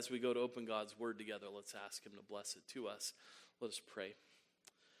As we go to open God's word together, let's ask him to bless it to us. Let us pray.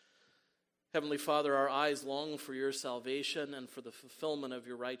 Heavenly Father, our eyes long for your salvation and for the fulfillment of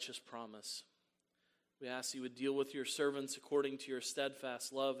your righteous promise. We ask you would deal with your servants according to your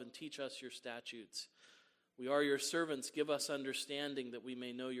steadfast love and teach us your statutes. We are your servants. Give us understanding that we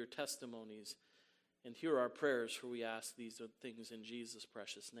may know your testimonies. And hear our prayers, for we ask these things in Jesus'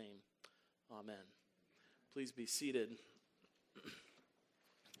 precious name. Amen. Please be seated.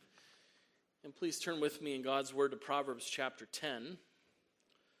 And please turn with me in God's word to Proverbs chapter 10.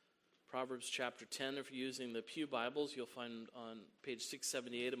 Proverbs chapter 10, if you're using the Pew Bibles, you'll find on page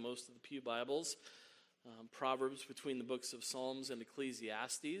 678 of most of the Pew Bibles, Proverbs between the books of Psalms and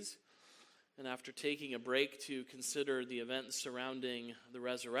Ecclesiastes. And after taking a break to consider the events surrounding the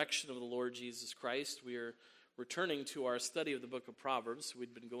resurrection of the Lord Jesus Christ, we are returning to our study of the book of Proverbs.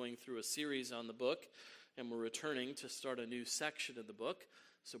 We'd been going through a series on the book, and we're returning to start a new section of the book.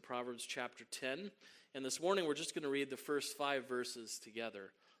 So Proverbs chapter 10. And this morning we're just going to read the first 5 verses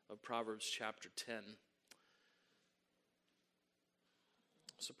together of Proverbs chapter 10.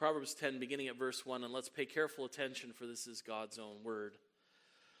 So Proverbs 10, beginning at verse 1, and let's pay careful attention, for this is God's own word.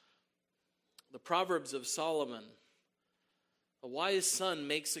 The Proverbs of Solomon. A wise son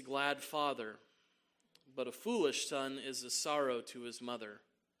makes a glad father, but a foolish son is a sorrow to his mother.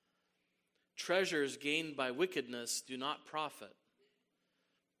 Treasures gained by wickedness do not profit,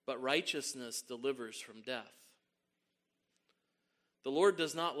 but righteousness delivers from death. The Lord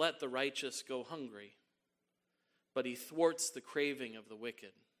does not let the righteous go hungry, but he thwarts the craving of the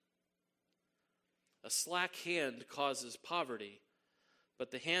wicked. A slack hand causes poverty,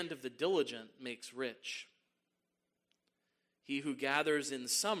 but the hand of the diligent makes rich. He who gathers in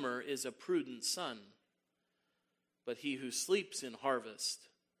summer is a prudent son, but he who sleeps in harvest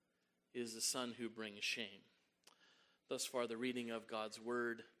is the son who brings shame. Thus far, the reading of God's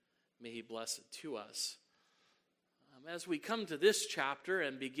word. May he bless it to us. As we come to this chapter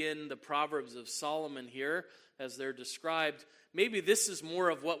and begin the Proverbs of Solomon here, as they're described, maybe this is more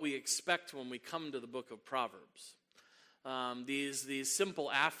of what we expect when we come to the book of Proverbs. These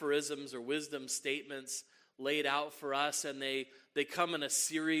simple aphorisms or wisdom statements laid out for us, and they come in a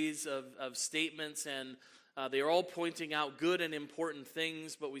series of statements, and they are all pointing out good and important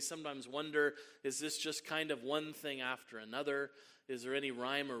things, but we sometimes wonder, is this just kind of one thing after another? Is there any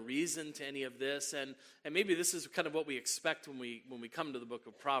rhyme or reason to any of this? And maybe this is kind of what we expect when we come to the book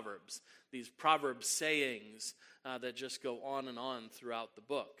of Proverbs. These proverb sayings that just go on and on throughout the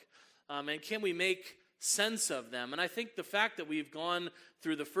book. And can we make sense of them? And I think the fact that we've gone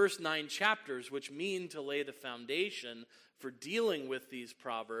through the first 9 chapters, which mean to lay the foundation for dealing with these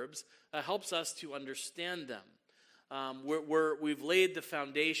proverbs, helps us to understand them. We've laid the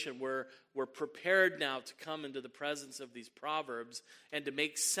foundation. We're prepared now to come into the presence of these proverbs and to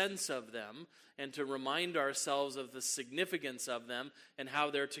make sense of them and to remind ourselves of the significance of them and how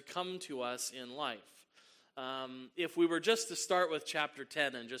they're to come to us in life. If we were just to start with chapter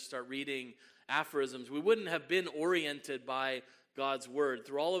 10 and just start reading aphorisms, we wouldn't have been oriented by God's word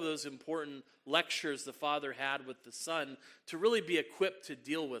through all of those important lectures the Father had with the Son to really be equipped to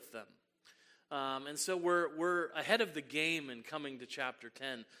deal with them. And so we're ahead of the game in coming to chapter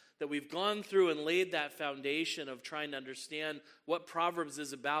 10, that we've gone through and laid that foundation of trying to understand what Proverbs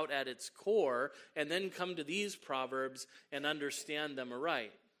is about at its core, and then come to these Proverbs and understand them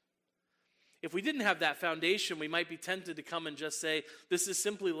aright. If we didn't have that foundation, we might be tempted to come and just say, this is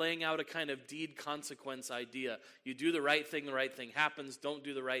simply laying out a kind of deed-consequence idea. You do the right thing happens. Don't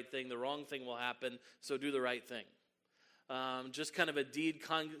do the right thing, the wrong thing will happen, so do the right thing. Just kind of a deed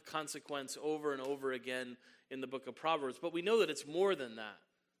consequence over and over again in the book of Proverbs. But we know that it's more than that.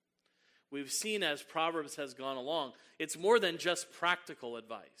 We've seen as Proverbs has gone along, it's more than just practical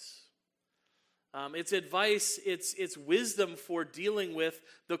advice. It's advice, it's wisdom for dealing with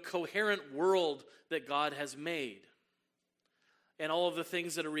the coherent world that God has made and all of the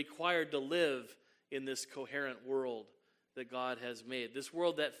things that are required to live in this coherent world that God has made. This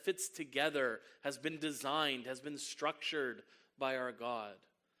world that fits together, has been designed, has been structured by our God.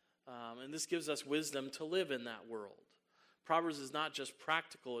 And this gives us wisdom to live in that world. Proverbs is not just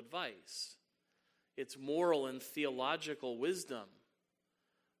practical advice. It's moral and theological wisdom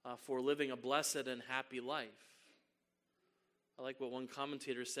for living a blessed and happy life. I like what one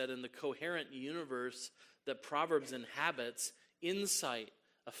commentator said, in the coherent universe that Proverbs inhabits, insight,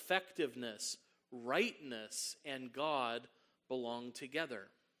 effectiveness, rightness, and God belong together.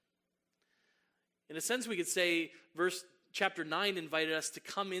 In a sense, we could say chapter 9 invited us to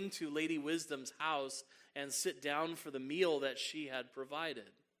come into Lady Wisdom's house and sit down for the meal that she had provided.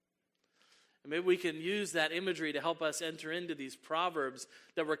 And maybe we can use that imagery to help us enter into these proverbs,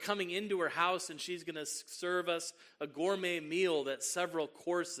 that we're coming into her house and she's going to serve us a gourmet meal that's several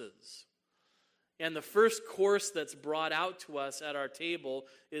courses. And the first course that's brought out to us at our table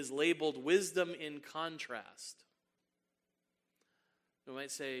is labeled wisdom in contrast. We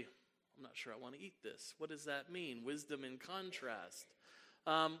might say, I'm not sure I want to eat this. What does that mean? Wisdom in contrast.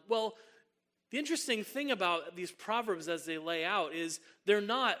 Well, the interesting thing about these proverbs as they lay out is they're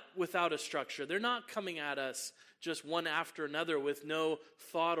not without a structure. They're not coming at us just one after another with no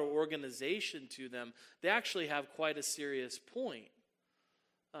thought or organization to them. They actually have quite a serious point.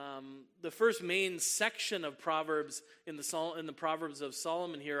 The first main section of Proverbs in the Proverbs of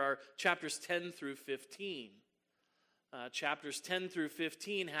Solomon here are chapters 10 through 15. Chapters 10 through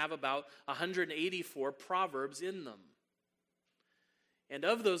 15 have about 184 proverbs in them. And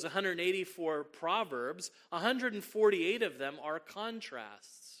of those 184 proverbs, 148 of them are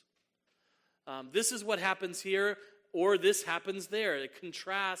contrasts. This is what happens here, or this happens there. It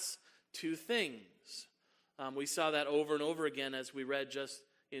contrasts two things. We saw that over and over again as we read just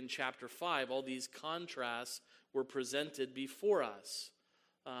in chapter 5. All these contrasts were presented before us.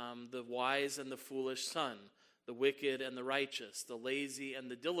 The wise and the foolish son, the wicked and the righteous, the lazy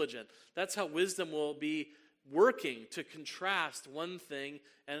and the diligent. That's how wisdom will be working to contrast one thing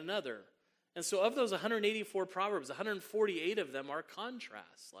and another. And so of those 184 proverbs, 148 of them are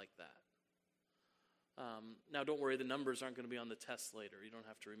contrasts like that. Now don't worry, the numbers aren't going to be on the test later. You don't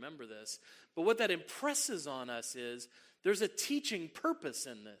have to remember this. But what that impresses on us is there's a teaching purpose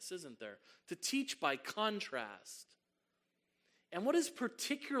in this, isn't there? To teach by contrast. And what is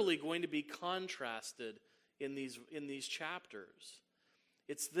particularly going to be contrasted in these chapters?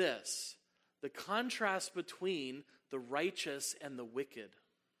 It's this: the contrast between the righteous and the wicked.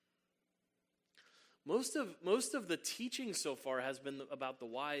 Most of the teaching so far has been about the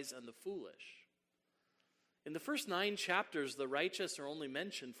wise and the foolish. In the first 9 chapters, the righteous are only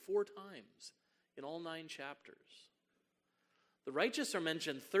mentioned 4 times in all 9 chapters. The righteous are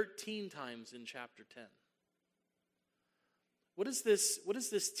mentioned 13 times in chapter 10. What is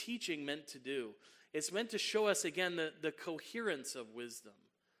this teaching meant to do? It's meant to show us again the coherence of wisdom.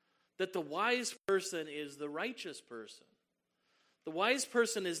 That the wise person is the righteous person. The wise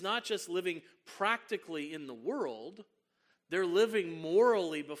person is not just living practically in the world, they're living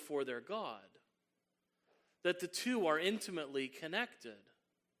morally before their God. That the two are intimately connected.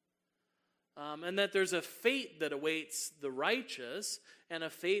 And that there's a fate that awaits the righteous and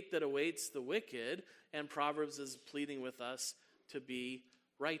a fate that awaits the wicked. And Proverbs is pleading with us to be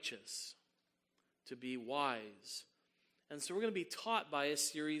righteous, to be wise. And so we're going to be taught by a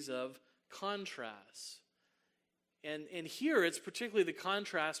series of contrasts. And here it's particularly the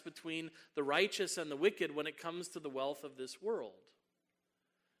contrast between the righteous and the wicked when it comes to the wealth of this world.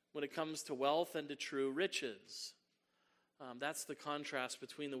 When it comes to wealth and to true riches. That's the contrast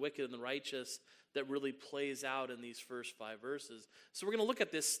between the wicked and the righteous that really plays out in these first 5 verses. So we're going to look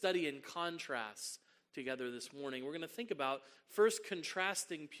at this study in contrasts together this morning. We're going to think about first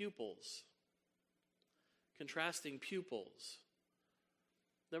contrasting pupils. Contrasting pupils.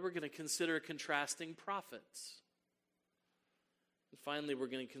 Then we're going to consider contrasting prophets. And finally, we're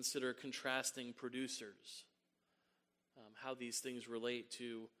going to consider contrasting producers. How these things relate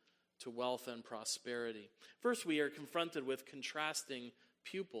to wealth and prosperity. First, we are confronted with contrasting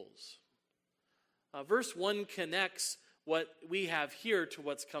pupils. Verse 1 connects what we have here to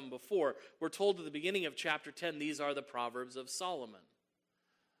what's come before. We're told at the beginning of chapter 10, these are the Proverbs of Solomon.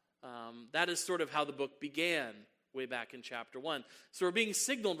 That is sort of how the book began way back in chapter 1. So we're being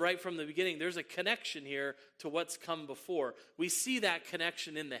signaled right from the beginning. There's a connection here to what's come before. We see that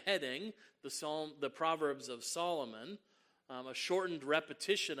connection in the heading, the Proverbs of Solomon, a shortened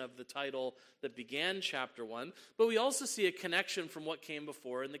repetition of the title that began chapter 1. But we also see a connection from what came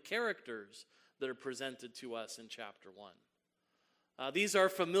before in the characters that are presented to us in chapter 1. These are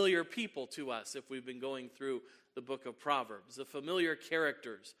familiar people to us if we've been going through the book of Proverbs. The familiar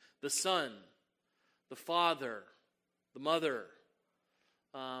characters, the son, the father, the mother.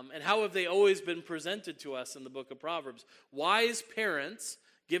 And how have they always been presented to us in the book of Proverbs? Wise parents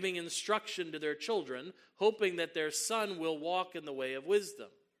giving instruction to their children, hoping that their son will walk in the way of wisdom.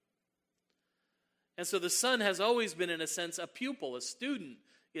 And so the son has always been, in a sense, a pupil, a student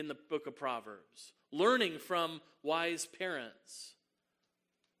in the book of Proverbs, learning from wise parents.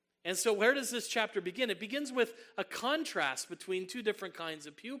 And so where does this chapter begin? It begins with a contrast between 2 different kinds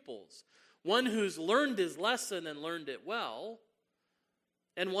of pupils. One who's learned his lesson and learned it well,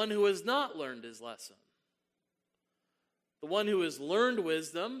 and one who has not learned his lesson. The one who has learned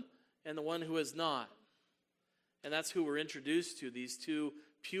wisdom and the one who has not. And that's who we're introduced to, these 2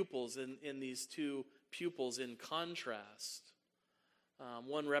 pupils in these two pupils in contrast.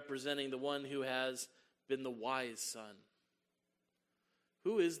 One representing the one who has been the wise son.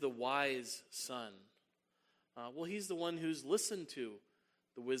 Who is the wise son? Well, he's the one who's listened to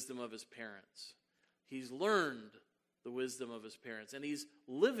the wisdom of his parents. He's learned the wisdom of his parents, and he's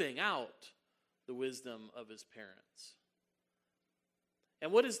living out the wisdom of his parents.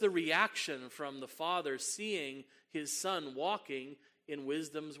 And what is the reaction from the father seeing his son walking in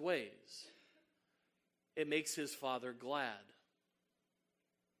wisdom's ways? It makes his father glad.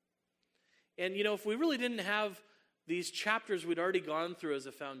 And if we really didn't have these chapters we'd already gone through as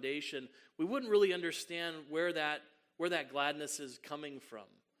a foundation, we wouldn't really understand where that gladness is coming from.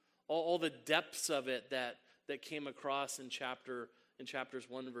 All the depths of it that came across in chapters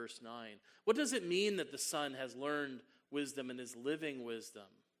 1 verse 9. What does it mean that the son has learned wisdom and is living wisdom?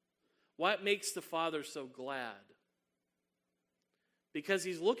 What makes the father so glad? Because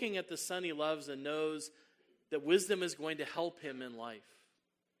he's looking at the son he loves and knows that wisdom is going to help him in life.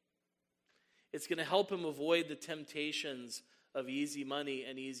 It's going to help him avoid the temptations of easy money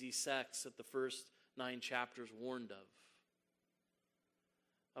and easy sex that the first 9 chapters warned of.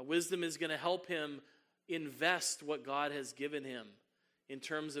 Wisdom is going to help him invest what God has given him in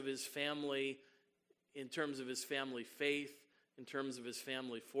terms of his family, in terms of his family faith, in terms of his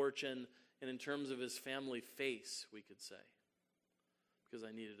family fortune, and in terms of his family face, we could say. Because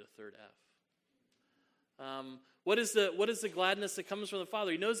I needed a third F. What is the gladness that comes from the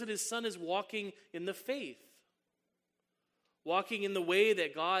father? He knows that his son is walking in the faith. Walking in the way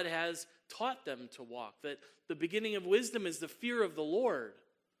that God has taught them to walk. That the beginning of wisdom is the fear of the Lord.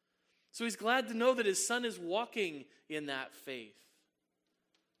 So he's glad to know that his son is walking in that faith.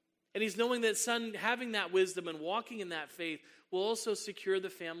 And he's knowing that son having that wisdom and walking in that faith will also secure the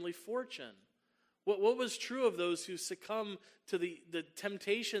family fortune. What was true of those who succumb to the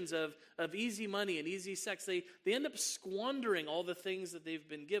temptations of easy money and easy sex? They end up squandering all the things that they've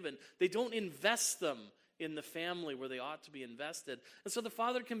been given. They don't invest them in the family where they ought to be invested. And so the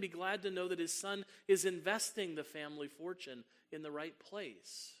father can be glad to know that his son is investing the family fortune in the right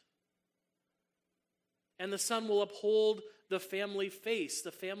place. And the son will uphold the family face,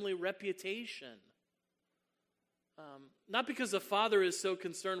 the family reputation. Not because the father is so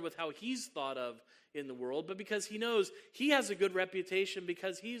concerned with how he's thought of in the world, but because he knows he has a good reputation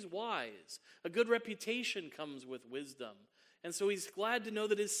because he's wise. A good reputation comes with wisdom. And so he's glad to know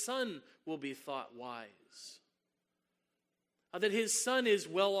that his son will be thought wise. That his son is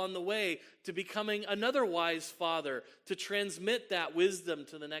well on the way to becoming another wise father to transmit that wisdom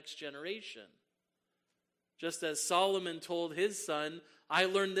to the next generation. Just as Solomon told his son, I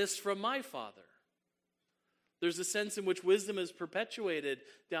learned this from my father. There's a sense in which wisdom is perpetuated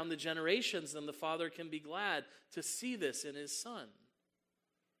down the generations, and the father can be glad to see this in his son.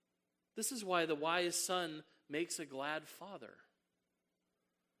 This is why the wise son makes a glad father.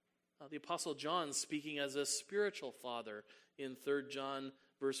 The Apostle John, speaking as a spiritual father in 3 John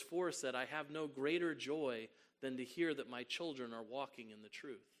verse 4, said, I have no greater joy than to hear that my children are walking in the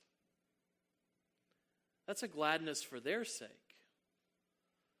truth. That's a gladness for their sake.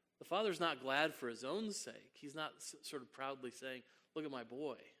 The father's not glad for his own sake. He's not sort of proudly saying, look at my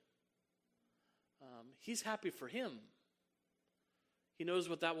boy. He's happy for him. He knows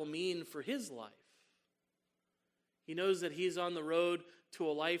what that will mean for his life. He knows that he's on the road to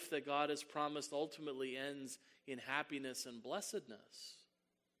a life that God has promised ultimately ends in happiness and blessedness.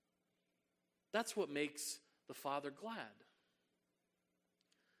 That's what makes the father glad.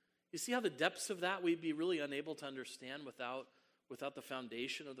 You see how the depths of that we'd be really unable to understand without the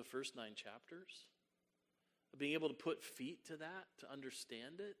foundation of the first 9 chapters? Of being able to put feet to that, to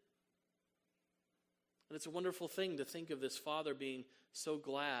understand it? And it's a wonderful thing to think of this father being so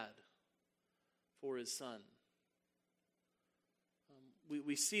glad for his son.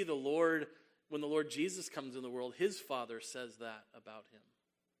 We see the Lord, when the Lord Jesus comes in the world, his father says that about him.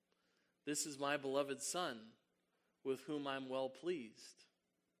 This is my beloved son, with whom I'm well pleased.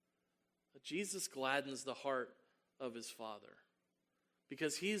 Jesus gladdens the heart of his father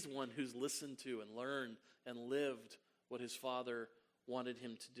because he's the one who's listened to and learned and lived what his father wanted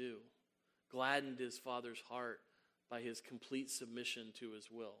him to do. Gladdened his father's heart by his complete submission to his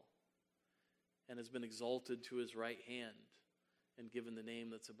will and has been exalted to his right hand and given the name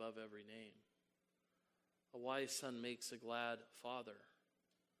that's above every name. A wise son makes a glad father.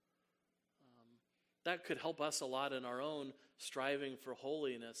 That could help us a lot in our own striving for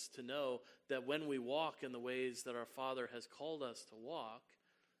holiness, to know that when we walk in the ways that our Father has called us to walk,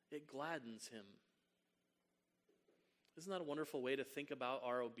 it gladdens him. Isn't that a wonderful way to think about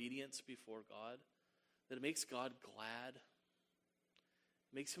our obedience before God? That it makes God glad?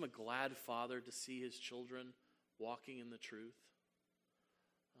 Makes him a glad father to see his children walking in the truth.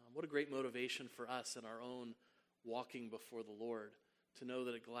 What a great motivation for us in our own walking before the Lord, to know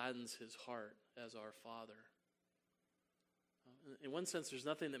that it gladdens his heart as our Father. In one sense, there's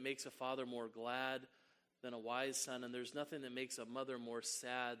nothing that makes a father more glad than a wise son, and there's nothing that makes a mother more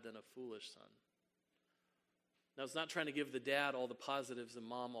sad than a foolish son. Now, it's not trying to give the dad all the positives and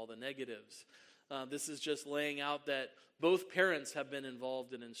mom all the negatives. This is just laying out that both parents have been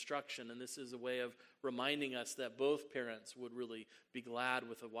involved in instruction, and this is a way of reminding us that both parents would really be glad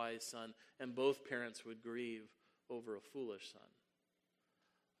with a wise son, and both parents would grieve over a foolish son.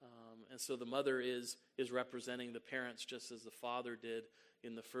 And so the mother is representing the parents just as the father did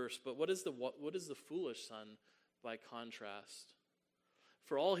in the first. But what is the foolish son by contrast?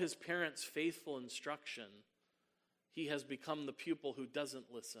 For all his parents' faithful instruction, he has become the pupil who doesn't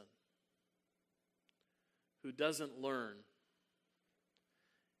listen, who doesn't learn,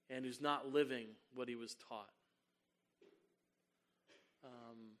 and who's not living what he was taught.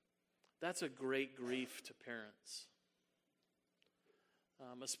 That's a great grief to parents,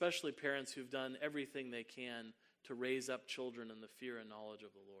 especially parents who've done everything they can to raise up children in the fear and knowledge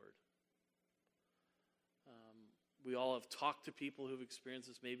of the Lord. We all have talked to people who've experienced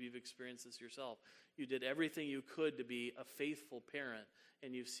this. Maybe you've experienced this yourself. You did everything you could to be a faithful parent,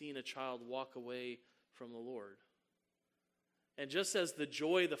 and you've seen a child walk away from the Lord. And just as the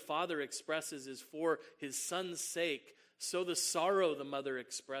joy the father expresses is for his son's sake, so the sorrow the mother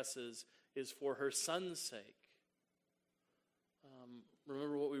expresses is for her son's sake.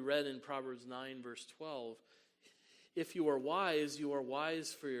 Remember what we read in Proverbs 9, verse 12. If you are wise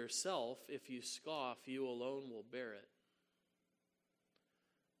for yourself. If you scoff, you alone will bear it.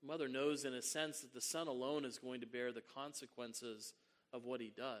 The mother knows in a sense that the son alone is going to bear the consequences of what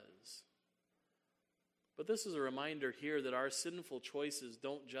he does. But this is a reminder here that our sinful choices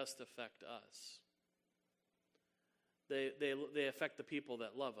don't just affect us. They affect the people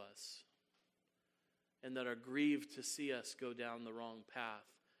that love us and that are grieved to see us go down the wrong path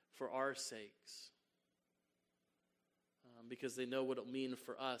for our sakes. Because they know what it'll mean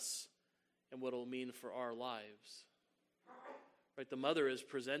for us and what it'll mean for our lives. Right? The mother is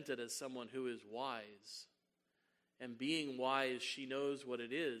presented as someone who is wise. And being wise, she knows what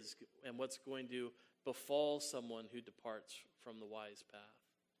it is and what's going to befall someone who departs from the wise path.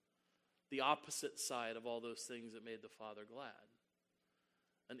 The opposite side of all those things that made the father glad.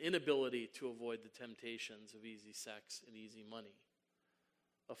 An inability to avoid the temptations of easy sex and easy money.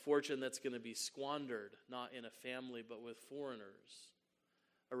 A fortune that's going to be squandered, not in a family, but with foreigners.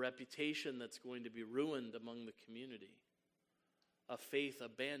 A reputation that's going to be ruined among the community. A faith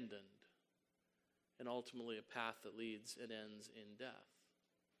abandoned. And ultimately a path that leads and ends in death.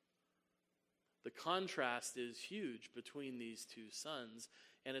 The contrast is huge between these two sons,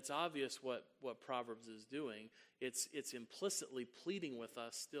 and it's obvious what Proverbs is doing. It's implicitly pleading with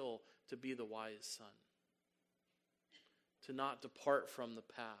us still to be the wise son, to not depart from the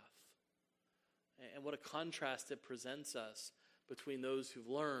path. And what a contrast it presents us between those who've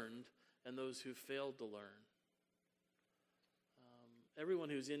learned and those who've failed to learn.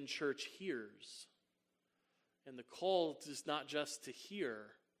 Everyone who's in church hears, and the call is not just to hear,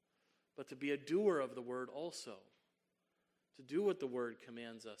 but to be a doer of the word also. To do what the word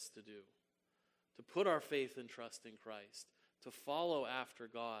commands us to do. To put our faith and trust in Christ. To follow after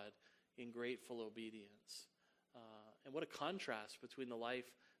God in grateful obedience. And what a contrast between the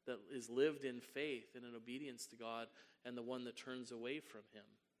life that is lived in faith and in obedience to God and the one that turns away from him.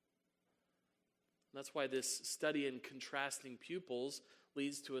 And that's why this study in contrasting pupils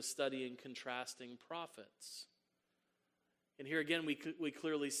leads to a study in contrasting prophets. And here again, we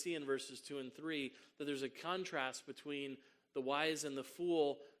clearly see in verses 2 and 3 that there's a contrast between the wise and the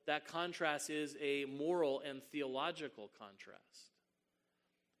fool. That contrast is a moral and theological contrast.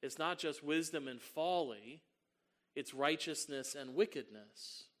 It's not just wisdom and folly, it's righteousness and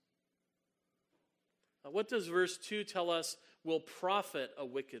wickedness. What does verse 2 tell us will profit a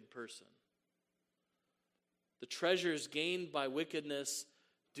wicked person? The treasures gained by wickedness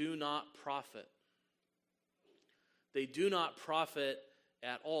do not profit. They do not profit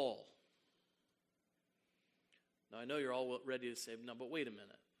at all. Now, I know you're all ready to say, no, but wait a minute.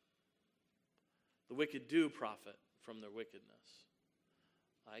 The wicked do profit from their wickedness.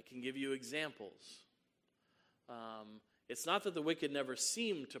 I can give you examples. It's not that the wicked never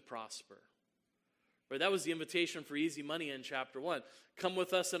seem to prosper. Right? That was the invitation for easy money in chapter 1. Come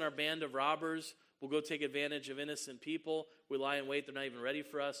with us in our band of robbers. We'll go take advantage of innocent people. We lie in wait. They're not even ready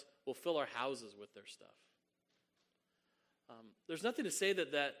for us. We'll fill our houses with their stuff. There's nothing to say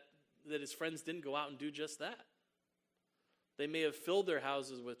that his friends didn't go out and do just that. They may have filled their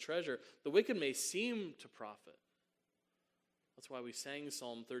houses with treasure. The wicked may seem to profit. That's why we sang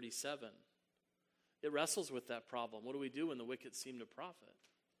Psalm 37. It wrestles with that problem. What do we do when the wicked seem to profit?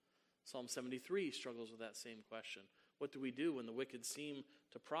 Psalm 73 struggles with that same question. What do we do when the wicked seem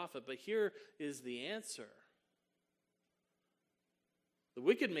to profit? But here is the answer. The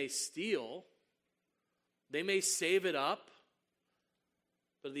wicked may steal. They may save it up.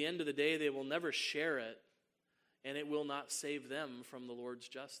 But at the end of the day, they will never share it. And it will not save them from the Lord's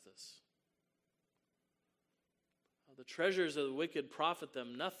justice. The treasures of the wicked profit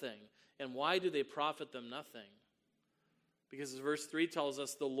them nothing. And why do they profit them nothing? Because as verse 3 tells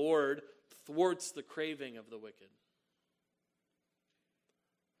us, the Lord thwarts the craving of the wicked.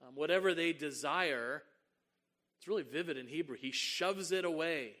 Whatever they desire, it's really vivid in Hebrew. He shoves it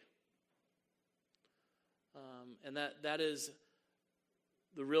away. And that is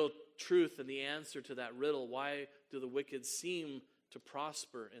the real truth and the answer to that riddle. Why do the wicked seem to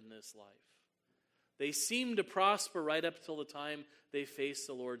prosper in this life? They seem to prosper right up till the time they face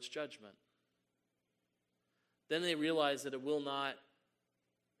the Lord's judgment. Then they realize that it will not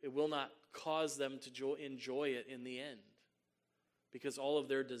cause them to enjoy it in the end. Because all of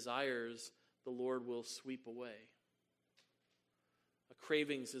their desires, the Lord will sweep away.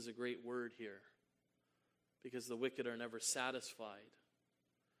 Cravings is a great word here. Because the wicked are never satisfied.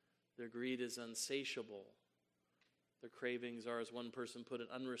 Their greed is unsatiable. Their cravings are, as one person put it,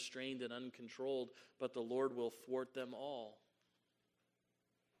 unrestrained and uncontrolled, but the Lord will thwart them all.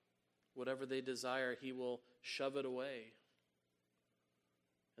 Whatever they desire, He will shove it away.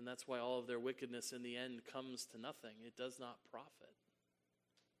 And that's why all of their wickedness in the end comes to nothing. It does not profit.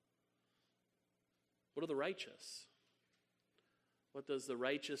 What are the righteous? What does the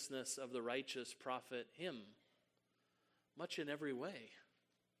righteousness of the righteous profit him? Much in every way.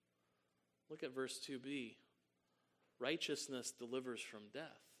 Look at verse 2b. Righteousness delivers from death.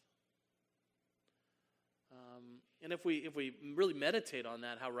 And if we really meditate on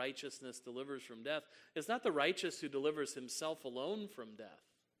that, how righteousness delivers from death, it's not the righteous who delivers himself alone from death.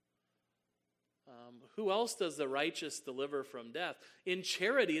 Who else does the righteous deliver from death? In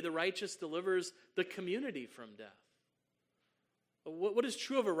charity, the righteous delivers the community from death. What is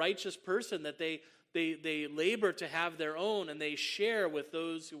true of a righteous person? That they labor to have their own and they share with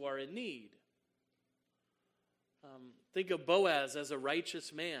those who are in need. Think of Boaz as a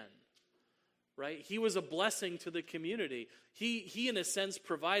righteous man, right? He was a blessing to the community. He in a sense,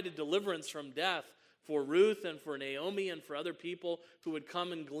 provided deliverance from death for Ruth and for Naomi and for other people who would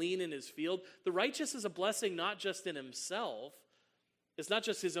come and glean in his field. The righteous is a blessing not just in himself. It's not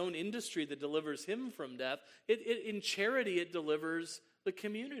just his own industry that delivers him from death. In charity, it delivers the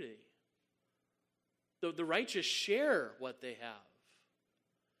community. The righteous share what they have.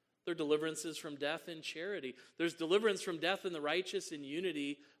 Their deliverance is from death in charity. There's deliverance from death in the righteous in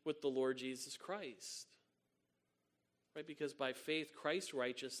unity with the Lord Jesus Christ. Right? Because by faith, Christ's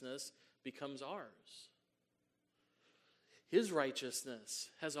righteousness becomes ours. His righteousness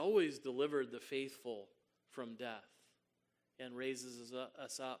has always delivered the faithful from death and raises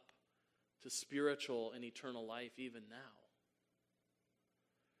us up to spiritual and eternal life even now.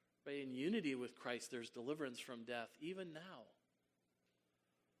 Right? In unity with Christ, there's deliverance from death even now.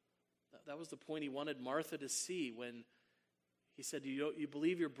 That was the point he wanted Martha to see when he said, you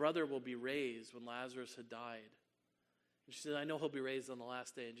believe your brother will be raised when Lazarus had died. And she said, I know he'll be raised on the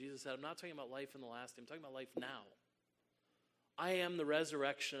last day. And Jesus said, I'm not talking about life in the last day. I'm talking about life now. I am the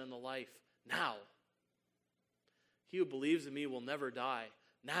resurrection and the life now. He who believes in me will never die.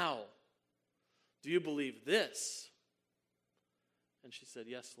 Now. Do you believe this? And she said,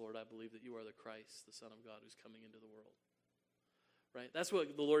 yes, Lord, I believe that you are the Christ, the Son of God who's coming into the world. Right? That's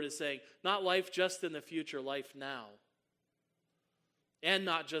what the Lord is saying. Not life just in the future, life now. And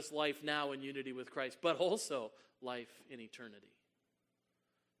not just life now in unity with Christ, but also life in eternity.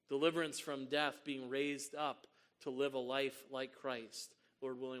 Deliverance from death, being raised up to live a life like Christ.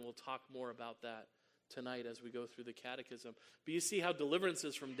 Lord willing, we'll talk more about that tonight as we go through the catechism. But you see how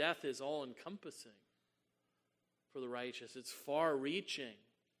deliverances from death is all-encompassing for the righteous. It's far-reaching.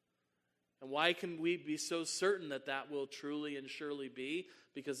 And why can we be so certain that that will truly and surely be?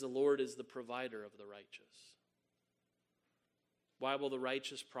 Because the Lord is the provider of the righteous. Why will the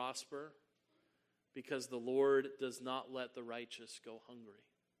righteous prosper? Because the Lord does not let the righteous go hungry.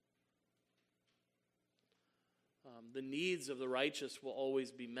 The needs of the righteous will always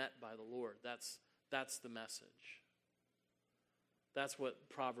be met by the Lord. That's the message. That's what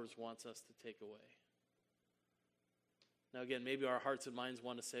Proverbs wants us to take away. Now again, maybe our hearts and minds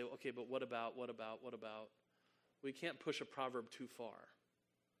want to say, okay, but what about? We can't push a proverb too far.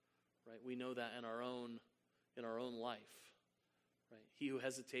 Right? We know that in our own life. Right? He who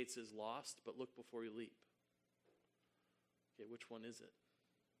hesitates is lost, but look before you leap. Okay, which one is it?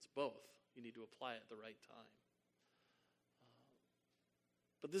 It's both. You need to apply it at the right time.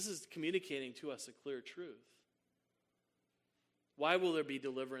 But this is communicating to us a clear truth. Why will there be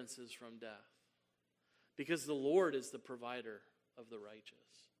deliverances from death? Because the Lord is the provider of the righteous.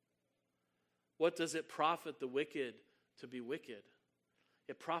 What does it profit the wicked to be wicked?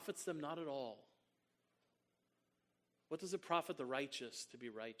 It profits them not at all. What does it profit the righteous to be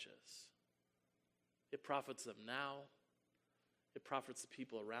righteous? It profits them now. It profits the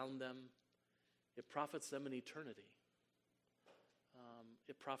people around them. It profits them in eternity.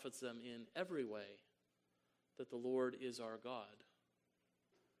 It profits them in every way that the Lord is our God.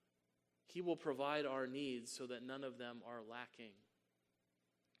 He will provide our needs so that none of them are lacking.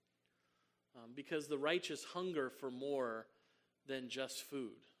 Because the righteous hunger for more than just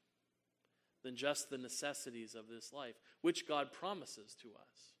food, than just the necessities of this life, which God promises to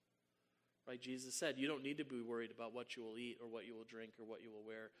us. Right? Jesus said, you don't need to be worried about what you will eat or what you will drink or what you will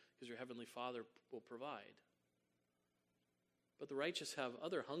wear, because your heavenly Father will provide. But the righteous have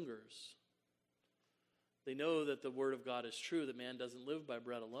other hungers. They know that the word of God is true, that man doesn't live by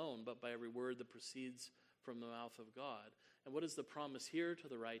bread alone, but by every word that proceeds from the mouth of God. And what is the promise here to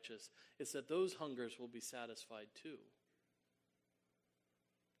the righteous? It's that those hungers will be satisfied too.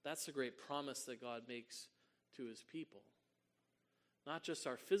 That's the great promise that God makes to his people. Not just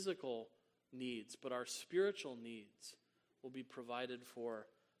our physical needs, but our spiritual needs will be provided for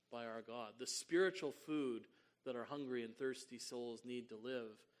by our God. The spiritual food that our hungry and thirsty souls need to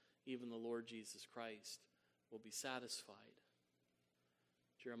live, even the Lord Jesus Christ will be satisfied.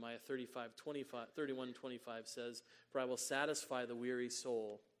 Jeremiah 31:25 says, "For I will satisfy the weary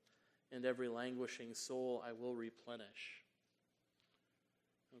soul, and every languishing soul I will replenish."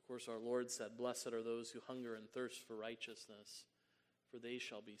 And of course, our Lord said, "Blessed are those who hunger and thirst for righteousness, for they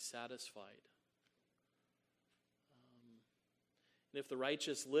shall be satisfied." And if the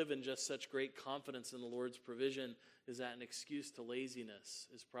righteous live in just such great confidence in the Lord's provision, is that an excuse to laziness?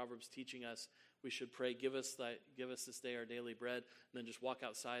 Is Proverbs teaching us we should pray, give us this day our daily bread, and then just walk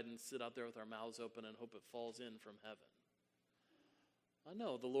outside and sit out there with our mouths open and hope it falls in from heaven?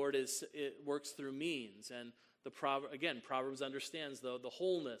 No, the Lord works through means. And Proverbs understands the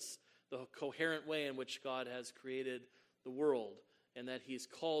wholeness, the coherent way in which God has created the world, and that he's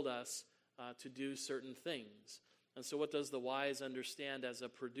called us to do certain things. And so what does the wise understand as a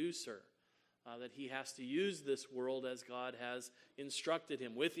producer? That he has to use this world as God has instructed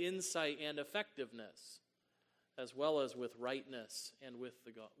him, with insight and effectiveness, as well as with rightness and with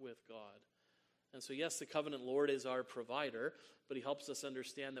God. And so yes, the covenant Lord is our provider, but he helps us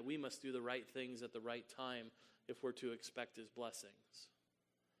understand that we must do the right things at the right time if we're to expect his blessings.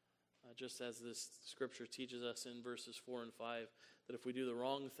 Just as this scripture teaches us in verses 4 and 5, that if we do the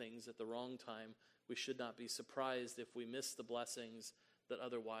wrong things at the wrong time, we should not be surprised if we miss the blessings that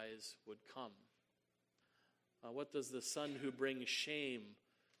otherwise would come. What does the son who brings shame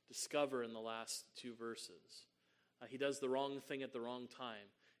discover in the last two verses? He does the wrong thing at the wrong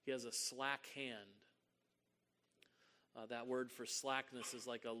time. He has a slack hand. That word for slackness is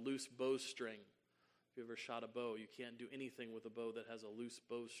like a loose bowstring. If you ever shot a bow, you can't do anything with a bow that has a loose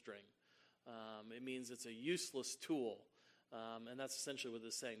bowstring. It means it's a useless tool. And that's essentially what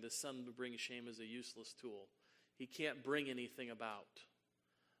it's saying. This son who brings shame is a useless tool. He can't bring anything about.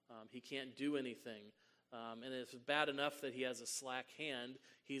 He can't do anything. And it's bad enough that he has a slack hand.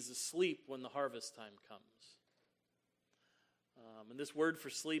 He's asleep when the harvest time comes. And this word for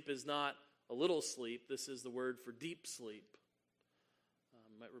sleep is not a little sleep. This is the word for deep sleep.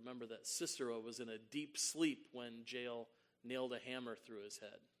 You might remember that Cicero was in a deep sleep when Jael nailed a hammer through his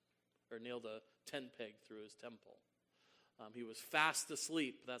head, or nailed a tent peg through his temple. He was fast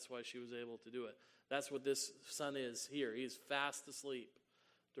asleep. That's why she was able to do it. That's what this son is here. He's fast asleep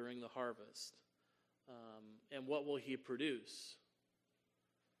during the harvest. And what will he produce?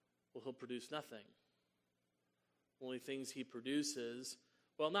 Well, he'll produce nothing. Only things he produces,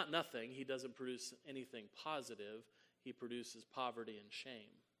 well, not nothing. He doesn't produce anything positive. He produces poverty and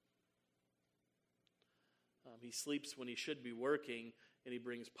shame. He sleeps when he should be working, and he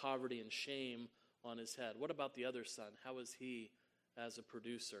brings poverty and shame on his head. What about the other son? How is he as a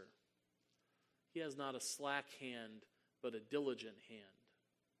producer? He has not a slack hand, but a diligent hand.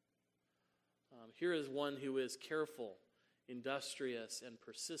 Here is one who is careful, industrious, and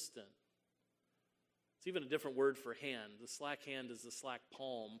persistent. It's even a different word for hand. The slack hand is the slack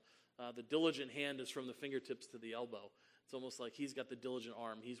palm. The diligent hand is from the fingertips to the elbow. It's almost like he's got the diligent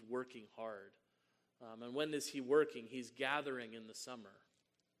arm. He's working hard. And when is he working? He's gathering in the summer.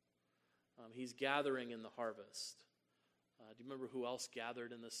 He's gathering in the harvest. Do you remember who else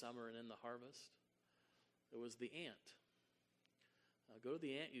gathered in the summer and in the harvest? It was the ant. Go to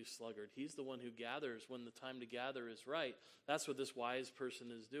the ant, you sluggard. He's the one who gathers when the time to gather is right. That's what this wise person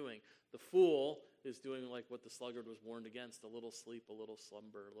is doing. The fool is doing like what the sluggard was warned against: a little sleep, a little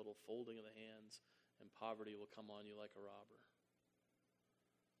slumber, a little folding of the hands, and poverty will come on you like a robber.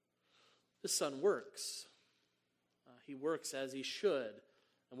 The son works. He works as he should.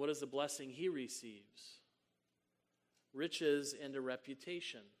 And what is the blessing he receives? Riches and a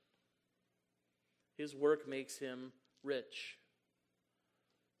reputation. His work makes him rich.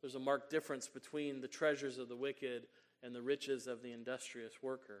 There's a marked difference between the treasures of the wicked and the riches of the industrious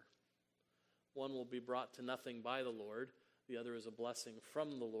worker. One will be brought to nothing by the Lord. The other is a blessing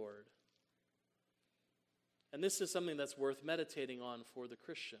from the Lord. And this is something that's worth meditating on for the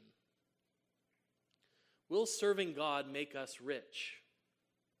Christian. Will serving God make us rich?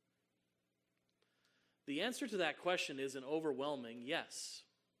 The answer to that question is an overwhelming yes.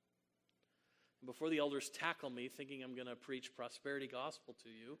 Before the elders tackle me, thinking I'm going to preach prosperity gospel to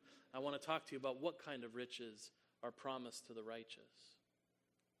you, I want to talk to you about what kind of riches are promised to the righteous.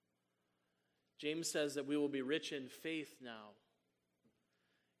 James says that we will be rich in faith now,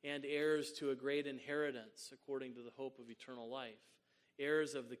 and heirs to a great inheritance according to the hope of eternal life,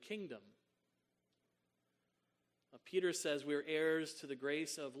 heirs of the kingdom. Peter says we are heirs to the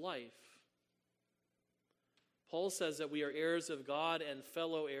grace of life. Paul says that we are heirs of God and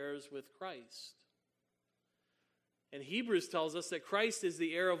fellow heirs with Christ. And Hebrews tells us that Christ is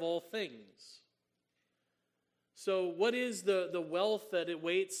the heir of all things. So what is the wealth that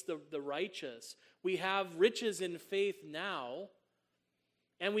awaits the righteous? We have riches in faith now,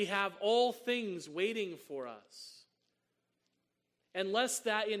 and we have all things waiting for us. Unless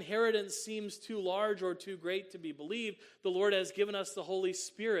that inheritance seems too large or too great to be believed, the Lord has given us the Holy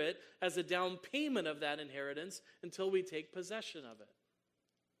Spirit as a down payment of that inheritance until we take possession of it.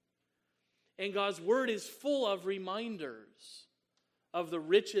 And God's Word is full of reminders of the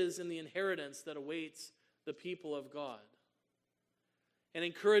riches and the inheritance that awaits the people of God, and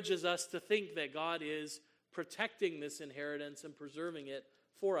encourages us to think that God is protecting this inheritance and preserving it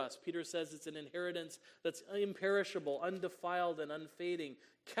for us. Peter says it's an inheritance that's imperishable, undefiled, and unfading,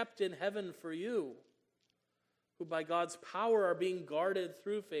 kept in heaven for you, who by God's power are being guarded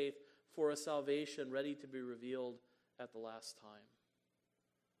through faith for a salvation ready to be revealed at the last time.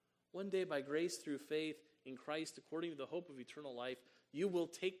 One day, by grace through faith in Christ, according to the hope of eternal life, you will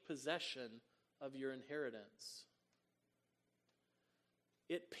take possession of your inheritance.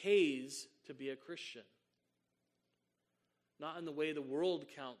 It pays to be a Christian. Not in the way the world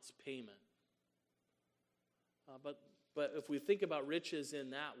counts payment. But if we think about riches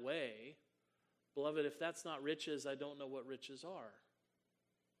in that way, beloved, if that's not riches, I don't know what riches are.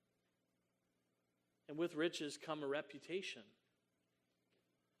 And with riches come a reputation.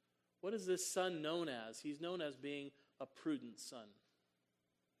 What is this son known as? He's known as being a prudent son.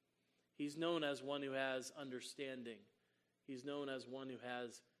 He's known as one who has understanding. He's known as one who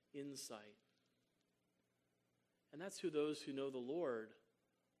has insight. And that's who those who know the Lord,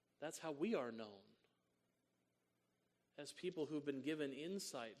 that's how we are known. As people who've been given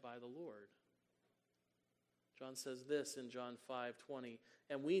insight by the Lord. John says this in John 5:20,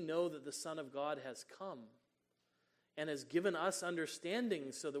 and we know that the Son of God has come and has given us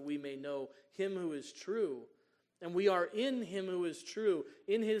understanding so that we may know him who is true. And we are in him who is true,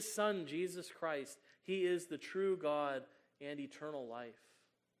 in his Son, Jesus Christ. He is the true God and eternal life.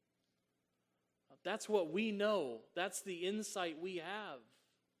 That's what we know. That's the insight we have.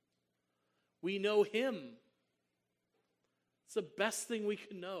 We know him. It's the best thing we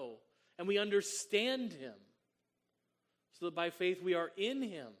can know. And we understand him. So that by faith we are in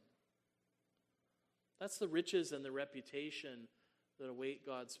him. That's the riches and the reputation that await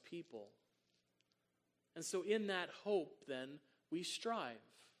God's people. And so in that hope, then, we strive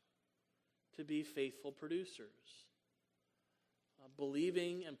to be faithful producers.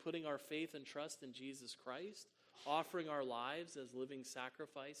 Believing and putting our faith and trust in Jesus Christ, offering our lives as living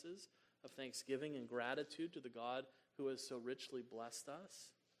sacrifices of thanksgiving and gratitude to the God who has so richly blessed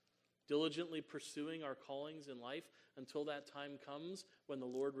us, diligently pursuing our callings in life until that time comes when the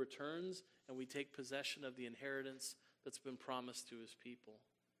Lord returns and we take possession of the inheritance that's been promised to his people.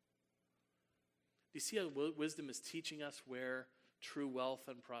 Do you see how wisdom is teaching us where true wealth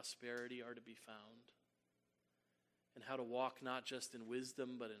and prosperity are to be found? And how to walk not just in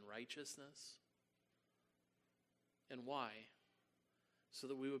wisdom, but in righteousness. And why? So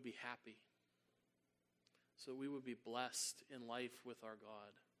that we would be happy. So that we would be blessed in life with our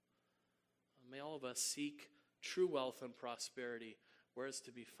God. May all of us seek true wealth and prosperity where it's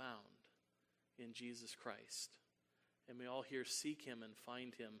to be found in Jesus Christ. And may all here seek him and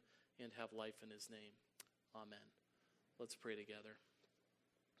find him and have life in his name. Amen. Let's pray together.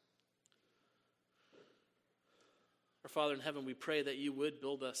 Our Father in heaven, we pray that you would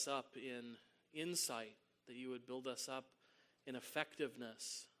build us up in insight, that you would build us up in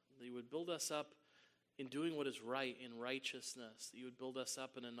effectiveness, that you would build us up in doing what is right, in righteousness, that you would build us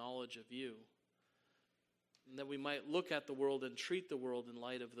up in a knowledge of you, and that we might look at the world and treat the world in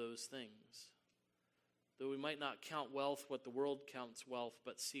light of those things. That we might not count wealth what the world counts wealth,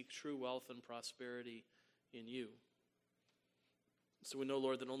 but seek true wealth and prosperity in you. So we know,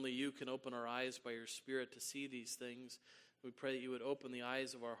 Lord, that only you can open our eyes by your Spirit to see these things. We pray that you would open the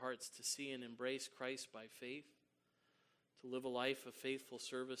eyes of our hearts to see and embrace Christ by faith, to live a life of faithful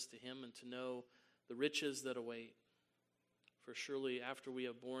service to him, and to know the riches that await. For surely after we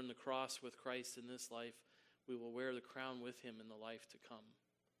have borne the cross with Christ in this life, we will wear the crown with him in the life to come.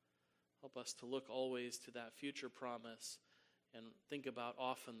 Help us to look always to that future promise and think about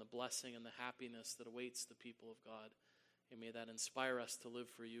often the blessing and the happiness that awaits the people of God. And may that inspire us to live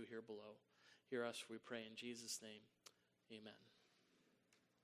for you here below. Hear us, we pray in Jesus' name.